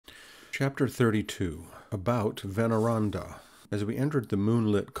Chapter 32. About Veneranda. As we entered the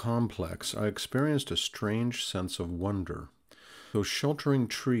moonlit complex, I experienced a strange sense of wonder. Those sheltering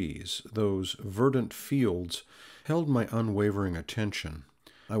trees, those verdant fields, held my unwavering attention.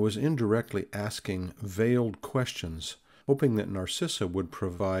 I was indirectly asking veiled questions, hoping that Narcissa would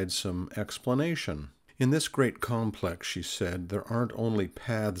provide some explanation. In this great complex, she said, there aren't only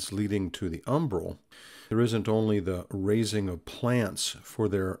paths leading to the umbral. There isn't only the raising of plants for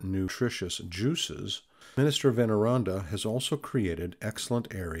their nutritious juices. Minister Veneranda has also created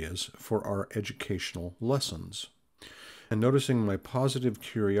excellent areas for our educational lessons. And noticing my positive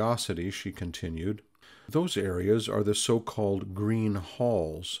curiosity, she continued, those areas are the so-called green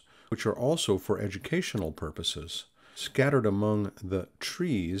halls, which are also for educational purposes. Scattered among the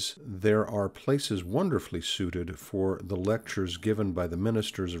trees, there are places wonderfully suited for the lectures given by the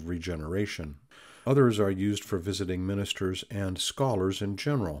ministers of regeneration. Others are used for visiting ministers and scholars in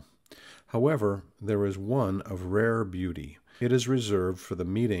general. However, there is one of rare beauty. It is reserved for the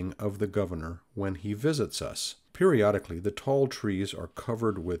meeting of the governor when he visits us. Periodically, the tall trees are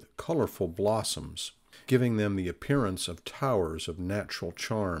covered with colorful blossoms, giving them the appearance of towers of natural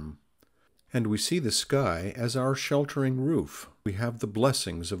charm. And we see the sky as our sheltering roof. We have the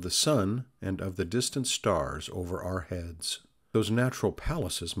blessings of the sun and of the distant stars over our heads. Those natural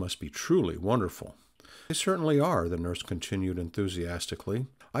palaces must be truly wonderful. They certainly are, the nurse continued enthusiastically.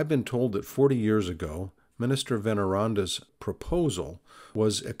 I've been told that 40 years ago, Minister Veneranda's proposal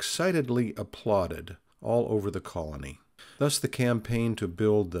was excitedly applauded all over the colony. Thus the campaign to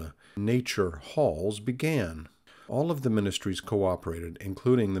build the nature halls began. All of the ministries cooperated,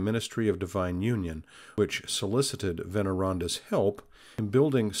 including the Ministry of Divine Union, which solicited Veneranda's help in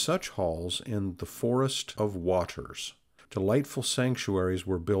building such halls in the Forest of Waters. Delightful sanctuaries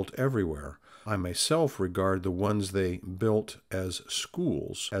were built everywhere. I myself regard the ones they built as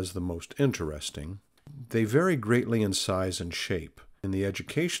schools as the most interesting. They vary greatly in size and shape. In the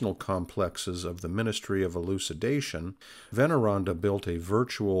educational complexes of the Ministry of Elucidation, Veneranda built a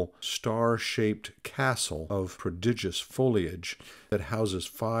virtual star-shaped castle of prodigious foliage that houses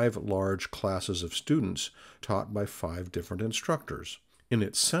 5 large classes of students taught by 5 different instructors. In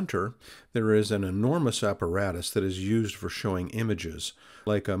its center, there is an enormous apparatus that is used for showing images,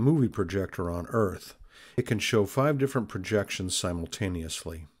 like a movie projector on Earth. It can show 5 different projections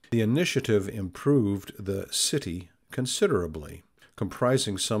simultaneously. The initiative improved the city considerably,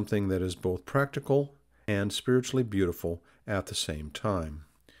 comprising something that is both practical and spiritually beautiful at the same time.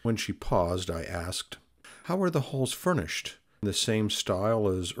 When she paused, I asked, "How are the halls furnished? In the same style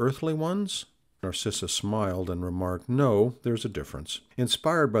as earthly ones?" Narcissa smiled and remarked, "No, there's a difference."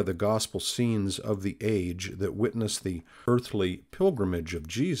 Inspired by the gospel scenes of the age that witnessed the earthly pilgrimage of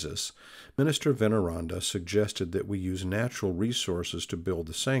Jesus, Minister Veneranda suggested that we use natural resources to build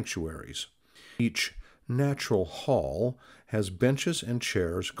the sanctuaries. Each natural hall has benches and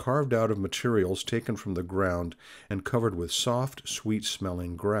chairs carved out of materials taken from the ground and covered with soft,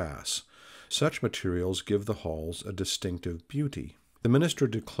 sweet-smelling grass. Such materials give the halls a distinctive beauty. The minister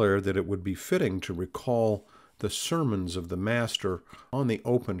declared that it would be fitting to recall the sermons of the Master on the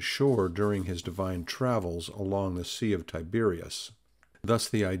open shore during his divine travels along the Sea of Tiberias. Thus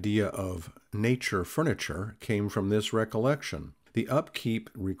the idea of nature furniture came from this recollection. The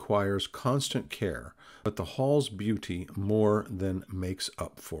upkeep requires constant care, but the hall's beauty more than makes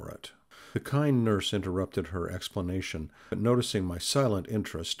up for it. The kind nurse interrupted her explanation, but noticing my silent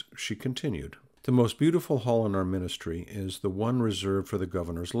interest, she continued. The most beautiful hall in our ministry is the one reserved for the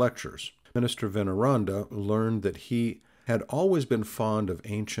governor's lectures. Minister Veneranda learned that he had always been fond of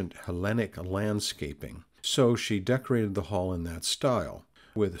ancient Hellenic landscaping, so she decorated the hall in that style,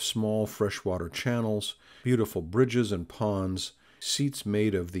 with small freshwater channels, beautiful bridges and ponds, seats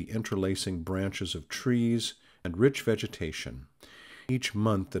made of the interlacing branches of trees, and rich vegetation. Each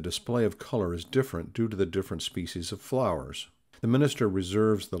month the display of color is different due to the different species of flowers. The minister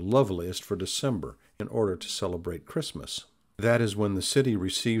reserves the loveliest for December in order to celebrate Christmas. That is when the city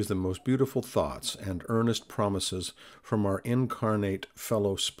receives the most beautiful thoughts and earnest promises from our incarnate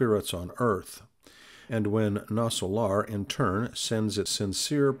fellow spirits on earth, and when Nasolar, in turn, sends its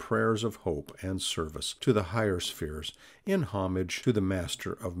sincere prayers of hope and service to the higher spheres in homage to the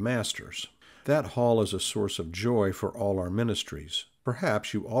Master of Masters. That hall is a source of joy for all our ministries.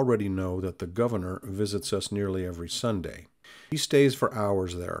 Perhaps you already know that the governor visits us nearly every Sunday. He stays for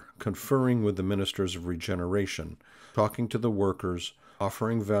hours there, conferring with the ministers of regeneration, talking to the workers,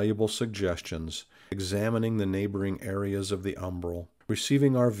 offering valuable suggestions, examining the neighboring areas of the umbral,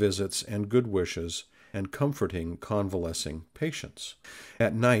 receiving our visits and good wishes, and comforting convalescing patients.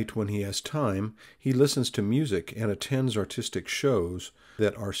 At night, when he has time, he listens to music and attends artistic shows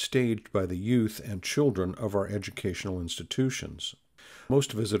that are staged by the youth and children of our educational institutions.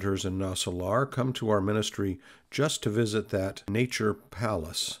 Most visitors in Nasalar come to our ministry just to visit that nature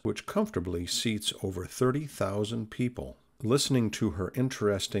palace, which comfortably seats over 30,000 people. Listening to her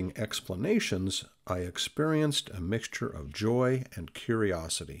interesting explanations, I experienced a mixture of joy and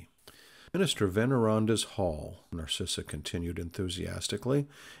curiosity. Minister Veneranda's hall, Narcissa continued enthusiastically,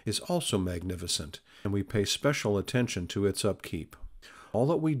 is also magnificent, and we pay special attention to its upkeep. All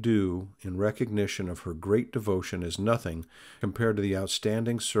that we do in recognition of her great devotion is nothing compared to the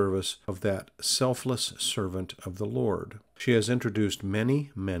outstanding service of that selfless servant of the Lord. She has introduced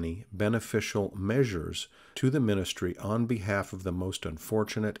many, many beneficial measures to the ministry on behalf of the most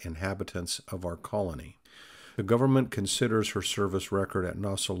unfortunate inhabitants of our colony. The government considers her service record at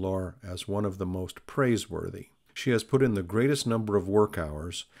Nasalar as one of the most praiseworthy. She has put in the greatest number of work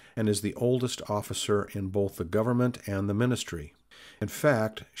hours and is the oldest officer in both the government and the ministry. In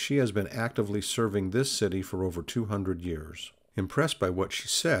fact, she has been actively serving this city for over 200 years. Impressed by what she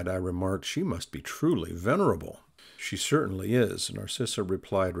said, I remarked, "She must be truly venerable." "She certainly is," Narcissa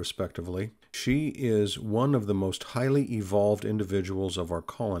replied respectively. "She is one of the most highly evolved individuals of our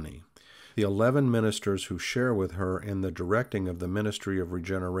colony. The 11 ministers who share with her in the directing of the Ministry of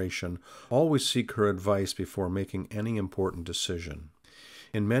Regeneration always seek her advice before making any important decision.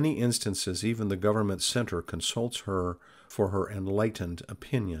 In many instances, even the government center consults her for her enlightened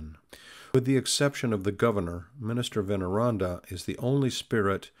opinion. With the exception of the governor, Minister Veneranda is the only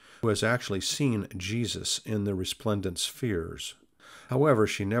spirit who has actually seen Jesus in the resplendent spheres. However,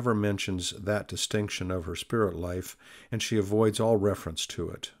 she never mentions that distinction of her spirit life, and she avoids all reference to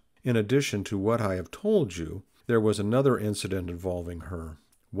it. In addition to what I have told you, there was another incident involving her.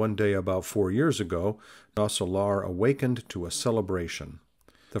 One day about 4 years ago, Nasalar awakened to a celebration.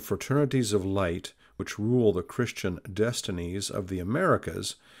 The fraternities of light, which rule the Christian destinies of the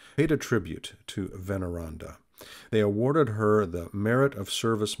Americas, paid a tribute to Veneranda. They awarded her the Merit of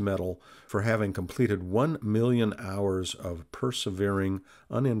Service Medal for having completed 1 million hours of persevering,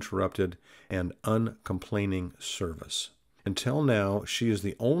 uninterrupted, and uncomplaining service. Until now, she is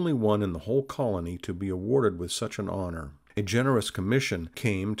the only one in the whole colony to be awarded with such an honor. A generous commission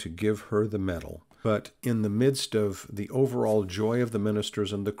came to give her the medal, but in the midst of the overall joy of the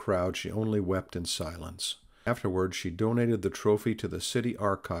ministers and the crowd, she only wept in silence. Afterwards, she donated the trophy to the city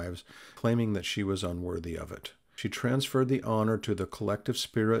archives, claiming that she was unworthy of it. She transferred the honor to the collective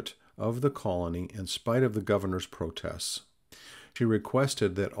spirit of the colony in spite of the governor's protests. She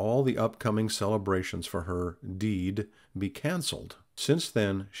requested that all the upcoming celebrations for her deed be canceled. Since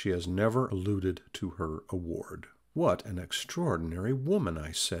then, she has never alluded to her award. "What an extraordinary woman,"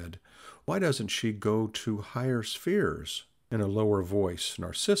 I said. "Why doesn't she go to higher spheres?" In a lower voice,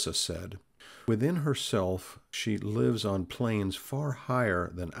 Narcissa said, "Within herself, she lives on planes far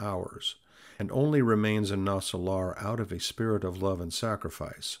higher than ours, and only remains in Nasalar out of a spirit of love and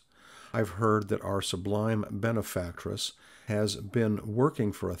sacrifice. I've heard that our sublime benefactress has been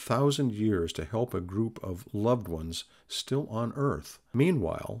working for 1,000 years to help a group of loved ones still on earth.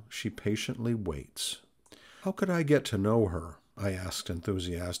 Meanwhile, she patiently waits." "How could I get to know her?" I asked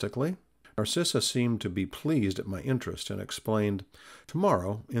enthusiastically. Narcissa seemed to be pleased at my interest and explained,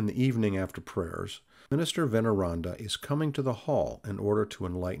 "Tomorrow, in the evening after prayers, Minister Veneranda is coming to the hall in order to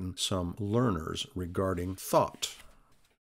enlighten some learners regarding thought."